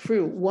eat that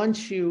fruit,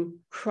 once you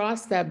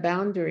cross that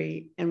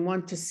boundary and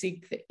want to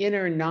seek the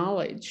inner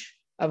knowledge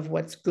of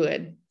what's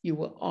good, you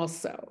will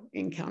also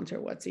encounter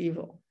what's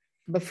evil.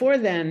 Before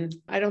then,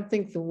 I don't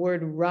think the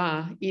word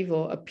ra,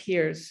 evil,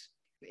 appears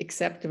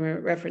except in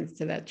reference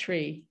to that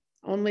tree.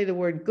 Only the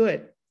word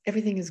good.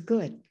 Everything is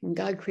good. When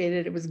God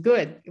created it, it was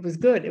good. It was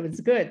good. It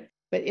was good.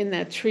 But in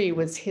that tree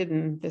was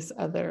hidden this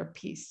other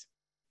piece.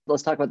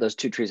 Let's talk about those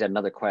two trees. I had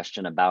another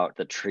question about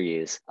the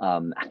trees.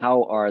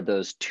 How are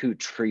those two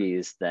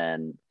trees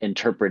then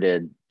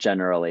interpreted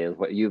generally, as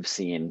what you've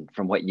seen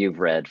from what you've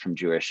read from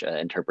Jewish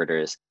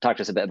interpreters? Talk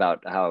to us a bit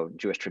about how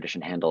Jewish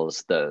tradition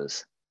handles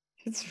those.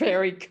 It's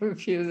very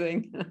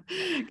confusing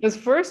because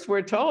first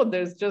we're told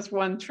there's just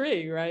one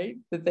tree, right,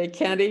 that they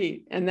can't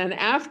eat. And then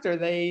after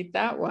they eat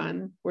that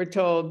one, we're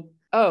told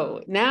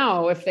oh,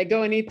 now if they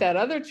go and eat that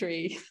other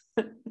tree,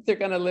 they're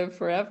going to live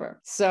forever.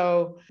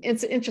 So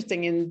it's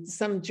interesting. In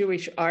some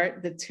Jewish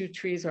art, the two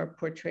trees are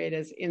portrayed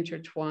as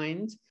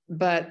intertwined,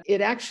 but it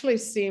actually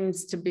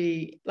seems to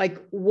be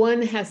like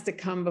one has to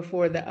come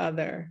before the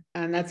other.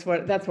 And that's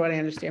what I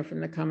understand from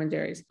the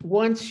commentaries.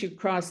 Once you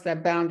cross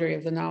that boundary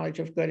of the knowledge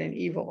of good and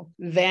evil,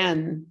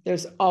 then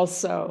there's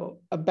also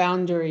a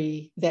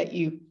boundary that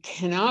you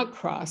cannot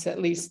cross,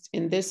 at least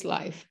in this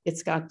life.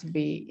 It's got to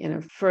be in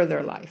a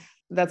further life.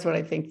 That's what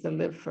I think the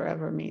live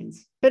forever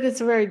means. But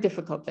it's a very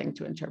difficult thing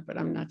to interpret.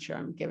 I'm not sure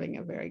I'm giving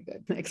a very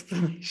good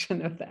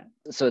explanation of that.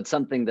 So it's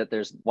something that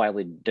there's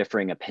widely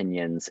differing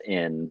opinions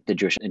in the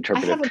Jewish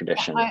interpretive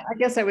tradition. I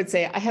guess I would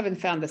say I haven't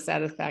found a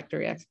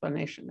satisfactory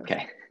explanation of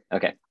that.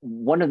 Okay.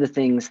 One of the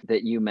things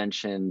that you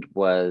mentioned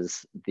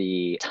was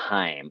the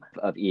time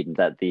of Eden,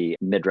 that the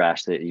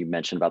midrash that you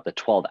mentioned about the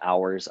 12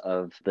 hours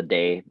of the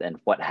day and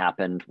what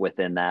happened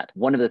within that.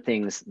 One of the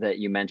things that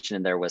you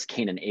mentioned there was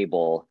Cain and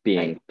Abel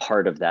being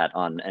part of that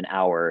on an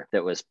hour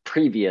that was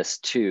previous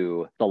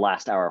to the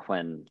last hour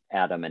when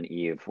Adam and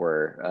Eve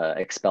were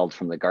expelled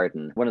from the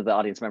garden. One of the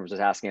audience members was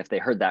asking if they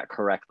heard that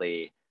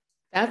correctly.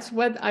 That's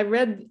what I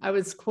read. I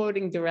was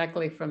quoting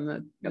directly from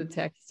the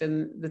text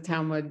in the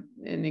Talmud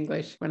in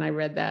English when I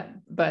read that.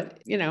 But,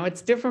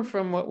 it's different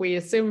from what we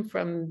assume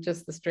from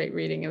just the straight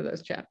reading of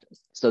those chapters.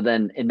 So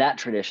then in that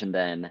tradition,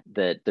 then,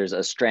 that there's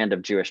a strand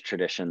of Jewish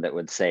tradition that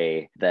would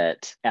say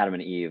that Adam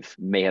and Eve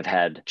may have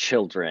had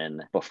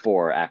children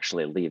before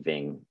actually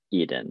leaving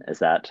Eden. Is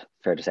that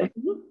fair to say?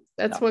 Mm-hmm.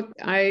 That's what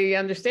I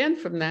understand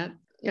from that.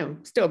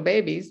 Still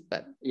babies,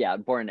 but. Yeah,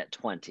 born at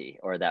 20,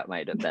 or that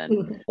might have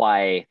been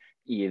why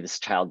Eve's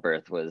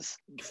childbirth was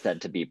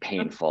said to be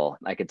painful.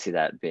 I could see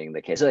that being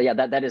the case. So yeah,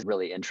 that is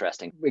really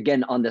interesting.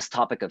 Again, on this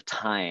topic of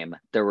time,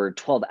 there were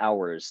 12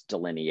 hours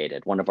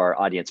delineated. One of our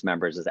audience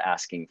members is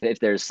asking if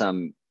there's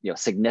some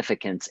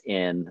significance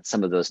in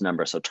some of those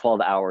numbers. So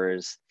 12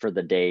 hours for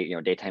the day,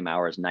 daytime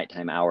hours,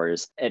 nighttime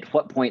hours. At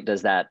what point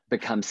does that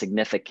become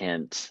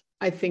significant?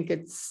 I think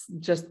it's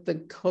just the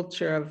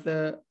culture of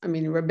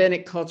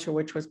rabbinic culture,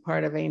 which was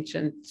part of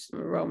ancient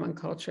Roman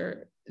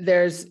culture.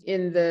 There's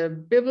in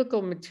the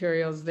biblical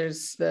materials,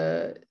 there's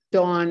the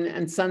dawn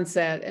and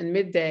sunset and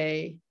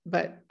midday,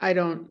 but I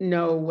don't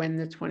know when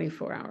the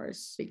 24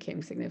 hours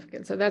became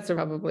significant. So that's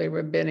probably a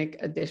rabbinic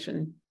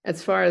addition.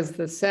 As far as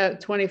the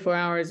 24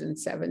 hours and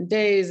 7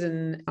 days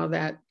and all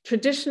that,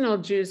 traditional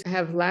Jews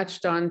have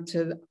latched on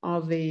to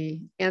all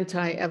the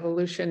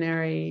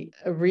anti-evolutionary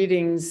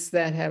readings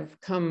that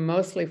have come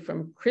mostly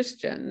from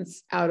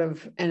Christians out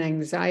of an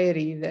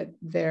anxiety that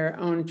their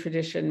own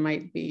tradition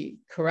might be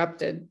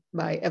corrupted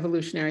by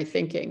evolutionary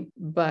thinking.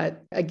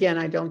 But again,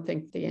 I don't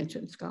think the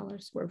ancient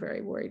scholars were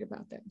very worried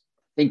about that.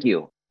 Thank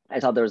you. I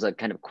thought there was a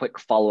kind of quick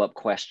follow-up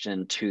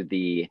question to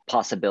the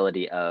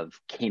possibility of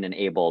Cain and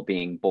Abel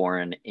being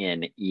born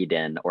in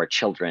Eden or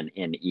children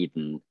in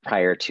Eden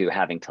prior to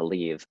having to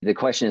leave. The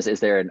question is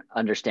there an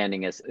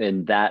understanding as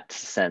in that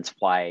sense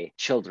why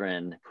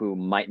children who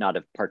might not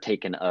have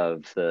partaken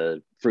of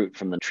the fruit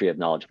from the tree of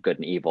knowledge of good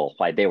and evil,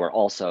 why they were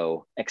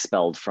also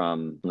expelled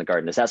from the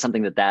garden? Is that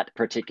something that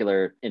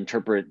particular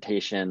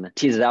interpretation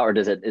teases out, or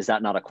is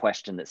that not a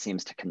question that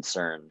seems to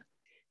concern?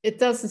 It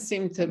doesn't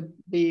seem to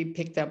be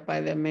picked up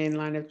by the main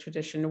line of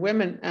tradition.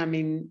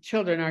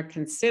 Children are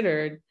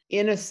considered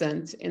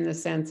innocent in the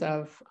sense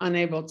of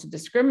unable to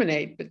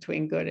discriminate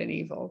between good and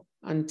evil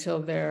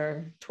until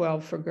they're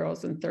 12 for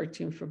girls and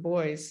 13 for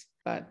boys.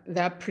 But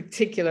that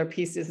particular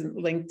piece isn't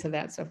linked to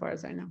that so far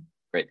as I know.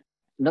 Great.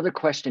 Another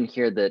question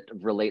here that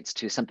relates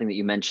to something that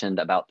you mentioned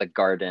about the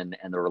garden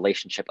and the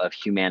relationship of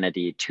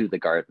humanity to the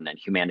garden and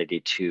humanity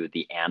to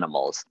the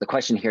animals. The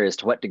question here is,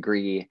 to what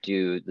degree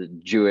do the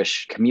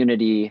Jewish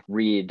community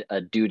read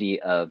a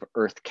duty of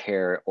earth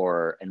care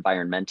or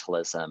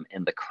environmentalism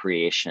in the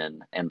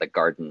creation and the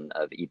Garden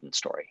of Eden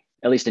story,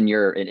 at least in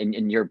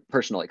your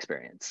personal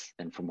experience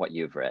and from what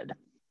you've read?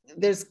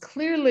 There's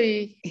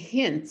clearly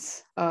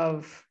hints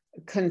of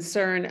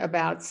concern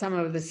about some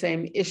of the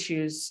same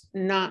issues,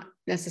 not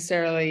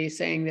necessarily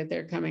saying that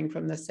they're coming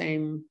from the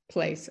same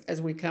place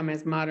as we come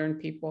as modern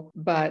people.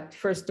 But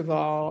first of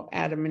all,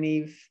 Adam and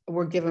Eve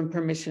were given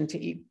permission to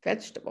eat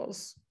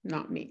vegetables,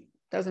 not meat.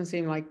 Doesn't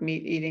seem like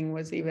meat eating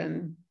was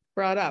even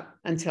brought up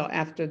until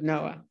after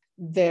Noah.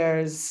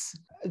 There's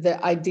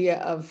the idea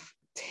of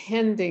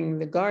tending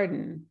the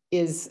garden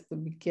is the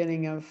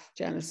beginning of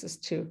Genesis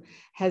 2,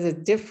 has a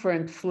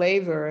different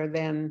flavor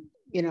than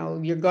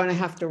you're going to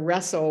have to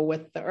wrestle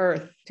with the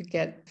earth to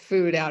get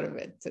food out of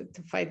it,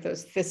 to fight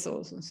those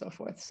thistles and so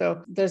forth.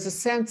 So there's a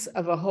sense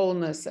of a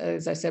wholeness,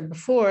 as I said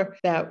before,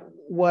 that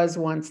was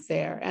once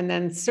there. And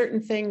then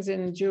certain things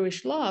in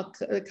Jewish law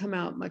come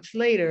out much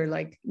later,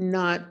 like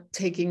not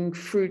taking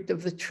fruit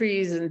of the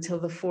trees until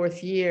the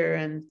 4th year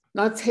and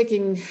not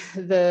taking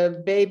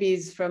the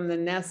babies from the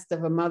nest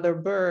of a mother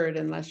bird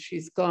unless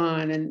she's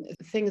gone, and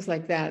things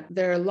like that.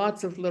 There are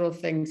lots of little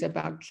things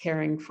about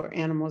caring for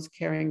animals,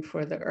 caring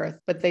for the earth,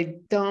 but they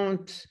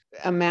don't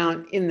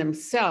amount in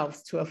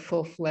themselves to a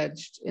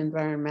full-fledged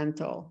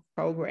environmental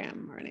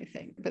program or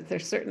anything. But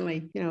there's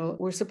certainly,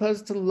 we're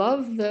supposed to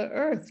love the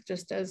earth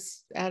just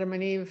as Adam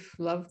and Eve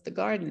loved the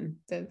garden.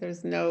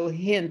 There's no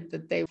hint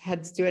that they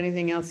had to do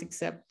anything else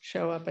except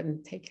show up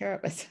and take care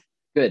of it.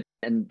 Good.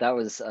 And that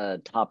was a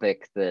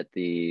topic that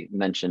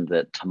mentioned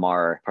that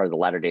Tamar, part of the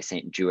Latter-day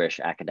Saint Jewish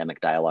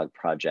Academic Dialogue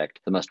Project,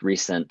 the most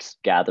recent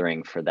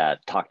gathering for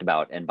that, talked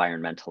about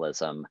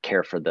environmentalism,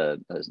 care for the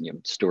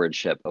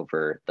stewardship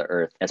over the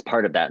earth as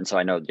part of that. And so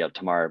I know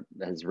Tamar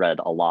has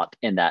read a lot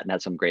in that and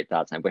had some great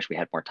thoughts. And I wish we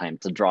had more time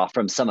to draw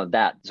from some of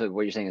that. So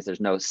what you're saying is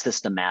there's no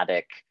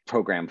systematic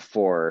program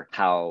for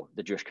how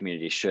the Jewish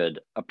community should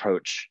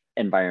approach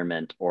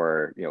environment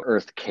or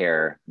earth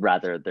care.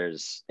 Rather,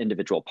 there's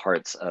individual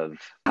parts of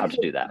how to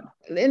do that.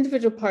 The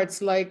individual parts,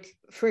 like,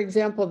 for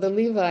example, the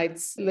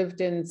Levites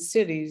lived in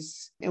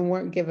cities and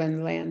weren't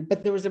given land,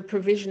 but there was a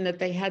provision that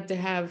they had to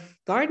have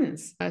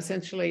gardens,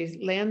 essentially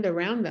land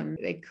around them.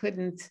 They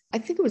couldn't, I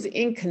think it was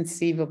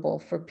inconceivable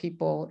for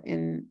people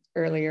in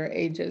earlier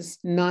ages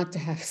not to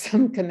have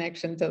some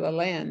connection to the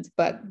land,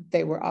 but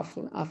they were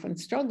often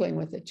struggling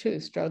with it too,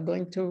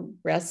 struggling to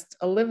wrest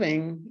a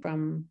living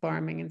from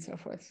farming and so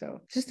forth. So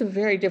just a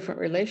very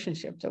different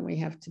relationship than we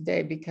have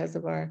today because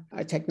of our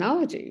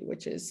technology,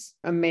 which is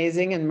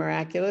amazing and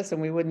miraculous. And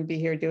we wouldn't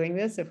be here doing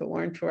this if it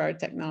weren't for our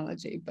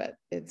technology, but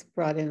it's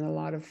brought in a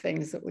lot of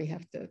things that we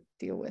have to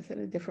deal with in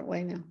a different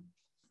way now.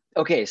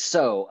 Okay,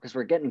 so as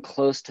we're getting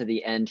close to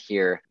the end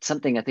here,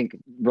 something I think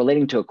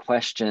relating to a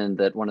question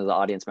that one of the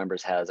audience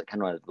members has, I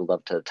kind of would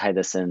love to tie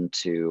this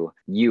into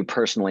you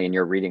personally and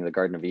your reading the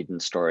Garden of Eden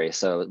story.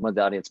 So one of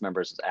the audience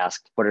members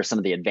asked, what are some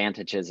of the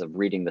advantages of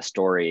reading the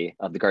story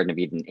of the Garden of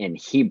Eden in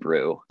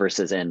Hebrew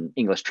versus in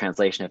English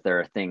translation, if there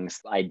are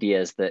things,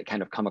 ideas that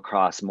kind of come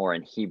across more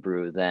in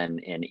Hebrew than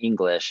in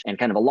English? And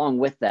kind of along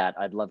with that,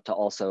 I'd love to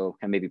also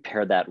kind of maybe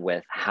pair that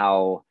with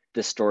how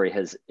this story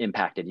has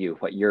impacted you,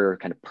 what your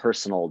kind of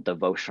personal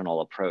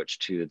devotional approach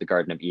to the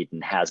Garden of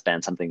Eden has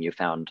been, something you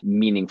found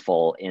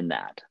meaningful in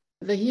that.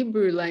 The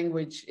Hebrew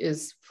language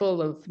is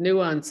full of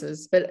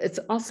nuances, but it's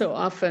also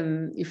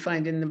often, you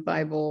find in the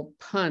Bible,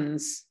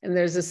 puns. And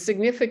there's a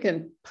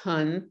significant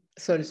pun,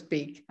 so to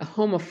speak, a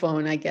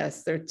homophone, I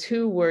guess. There are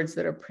two words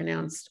that are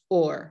pronounced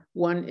or.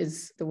 One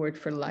is the word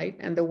for light,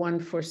 and the one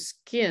for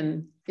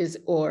skin is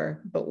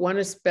or, but one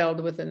is spelled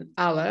with an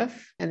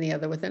aleph and the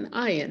other with an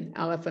ayin.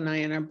 Aleph and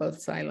ayin are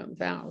both silent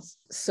vowels.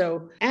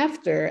 So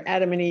after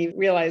Adam and Eve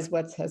realize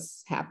what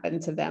has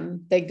happened to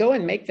them, they go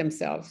and make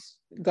themselves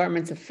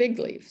garments of fig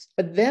leaves.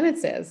 But then it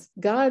says,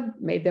 God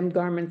made them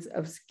garments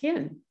of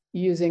skin,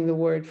 using the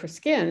word for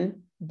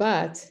skin,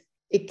 but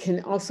it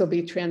can also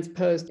be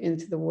transposed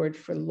into the word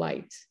for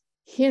light,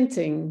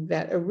 hinting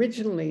that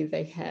originally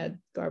they had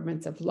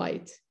garments of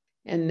light,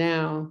 and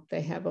now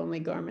they have only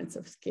garments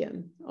of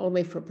skin,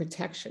 only for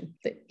protection.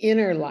 The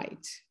inner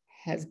light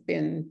has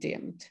been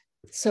dimmed.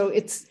 So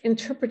it's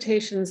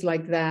interpretations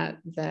like that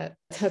that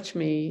touch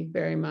me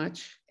very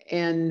much.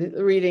 And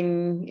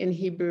reading in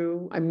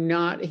Hebrew, I'm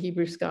not a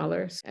Hebrew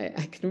scholar.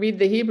 I can read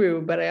the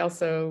Hebrew, but I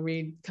also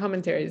read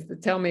commentaries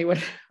that tell me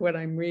what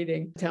I'm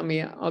reading, tell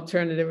me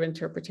alternative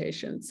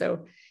interpretation.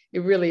 So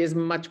it really is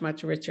much,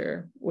 much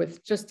richer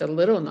with just a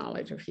little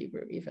knowledge of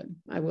Hebrew even.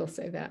 I will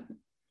say that.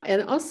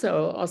 And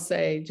also, I'll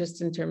say,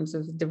 just in terms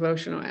of the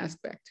devotional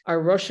aspect,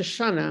 our Rosh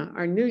Hashanah,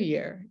 our new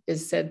year,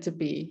 is said to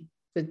be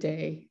the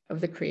day of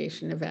the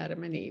creation of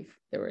Adam and Eve.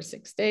 There were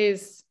 6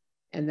 days.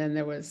 And then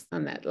there was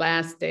on that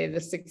last day,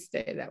 the 6th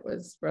day, that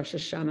was Rosh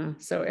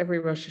Hashanah. So every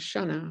Rosh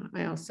Hashanah,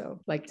 I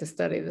also like to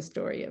study the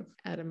story of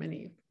Adam and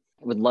Eve.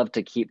 I would love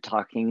to keep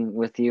talking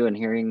with you and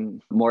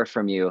hearing more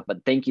from you,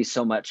 but thank you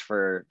so much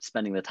for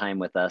spending the time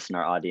with us and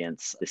our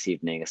audience this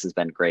evening. This has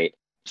been great.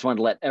 Just wanted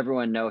to let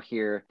everyone know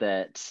here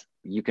that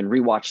you can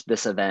rewatch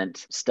this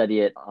event, study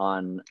it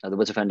on the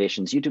Widsow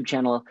Foundation's YouTube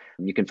channel.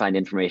 You can find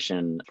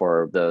information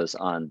for those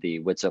on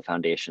the Widsow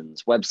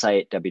Foundation's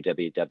website,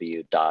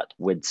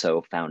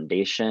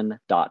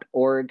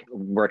 www.widsowfoundation.org.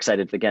 We're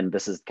excited. Again,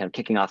 this is kind of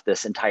kicking off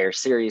this entire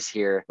series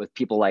here with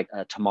people like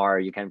Tamar.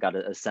 You kind of got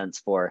a sense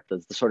for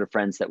the sort of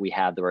friends that we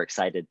have that we're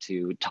excited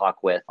to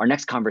talk with. Our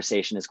next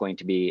conversation is going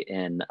to be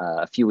in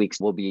a few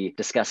weeks. We'll be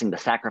discussing the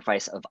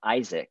sacrifice of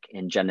Isaac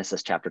in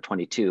Genesis chapter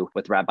 22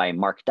 with Rabbi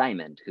Mark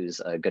Diamond,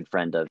 who's a good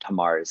friend of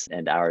Tamar's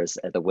and ours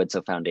at the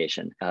Widsow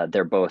Foundation.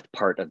 They're both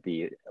part of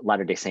the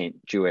Latter-day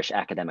Saint Jewish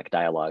Academic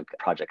Dialogue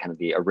Project, kind of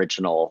the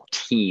original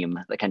team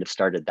that kind of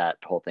started that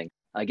whole thing.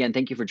 Again,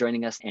 thank you for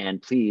joining us,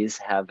 and please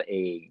have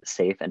a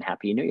safe and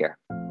happy New Year.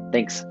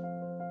 Thanks.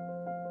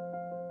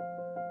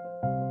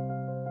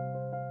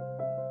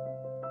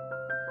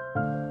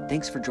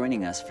 Thanks for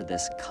joining us for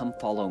this Come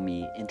Follow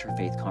Me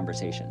interfaith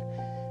conversation.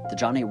 The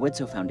John A.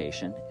 Widsow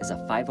Foundation is a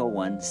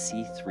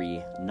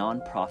 501c3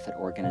 nonprofit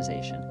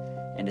organization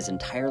and is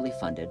entirely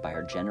funded by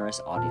our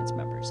generous audience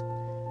members.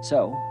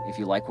 So, if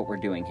you like what we're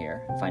doing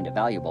here and find it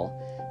valuable,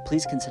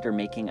 please consider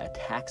making a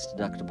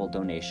tax-deductible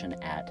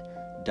donation at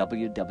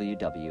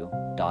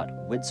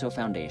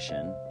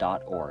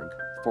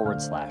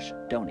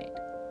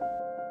www.widsowfoundation.org/donate.